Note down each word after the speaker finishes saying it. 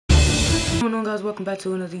going on, guys? Welcome back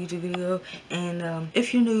to another YouTube video. And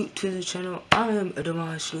if you're new to the channel, I am a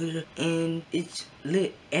demonstrator, and it's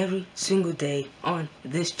lit every single day on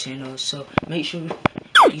this channel. So make sure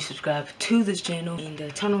you subscribe to this channel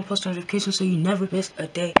and turn on post notifications so you never miss a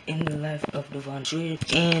day in the life of Devon Streeter.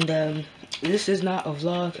 And this is not a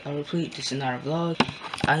vlog. I repeat, this is not a vlog.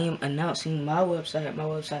 I am announcing my website. My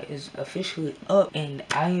website is officially up, and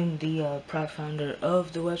I am the proud founder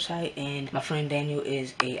of the website, and my friend Daniel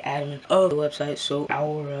is a admin of the website. So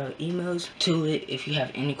our emails to it, if you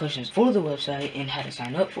have any questions for the website and how to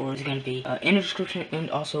sign up for it, is going to be in the description and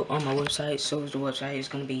also on my website. So the website is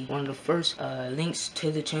going to be one of the first links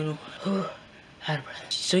to the channel.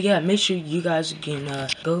 So yeah, make sure you guys can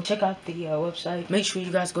go check out the website. Make sure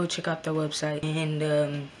you guys go check out the website,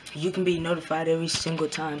 and you can be notified every single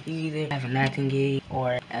time you either have an acting gig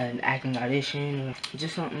or an acting audition or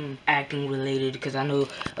just something acting related, because I know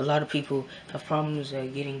a lot of people have problems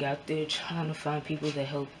getting out there, trying to find people that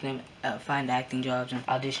help them find acting jobs and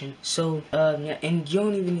audition. So yeah, and you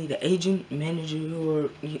don't even need an agent, manager,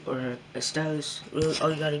 or a stylist. Really,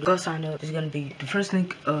 all you gotta do, go sign up. It's gonna be the first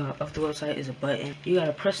link of the website is a button. You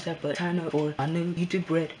gotta press that button, sign up for my new YouTube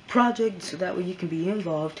Red project, so that way you can be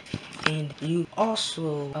involved. And you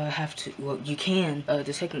also have to, well, you can,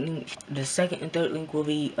 the second and third link will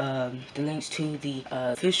be the links to the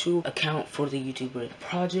official account for the YouTube Red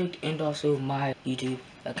project, and also my YouTube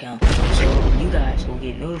account. So you guys will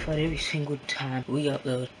get notified every single time we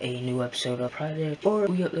upload a new episode of project or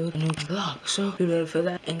we upload a new vlog. So be ready for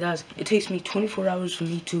that. And guys, it takes me 24 hours for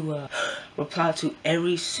me to reply to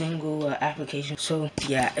every single application. So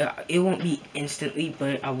yeah, it won't be instantly,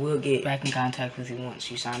 but I will get back in contact with you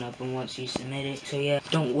once you sign up and once you submit it. So yeah,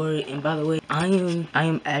 don't worry. And by the way, I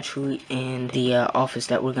am actually in the office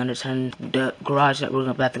that we're gonna turn, the garage that we're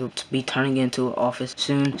about to be turning into an office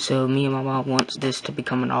soon. So me and my mom wants this to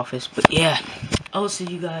become an office. But yeah, I'll see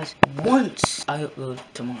you guys once I upload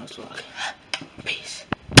tomorrow's vlog. Peace.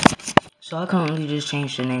 So I currently just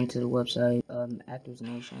changed the name to the website, Actors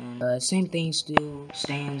Nation. Same thing still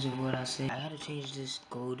stands of what I said. I had to change this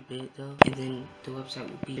gold bit though, and then the website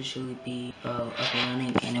will officially be up and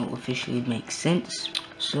running, and it will officially make sense.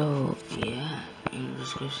 So yeah, in the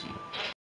description.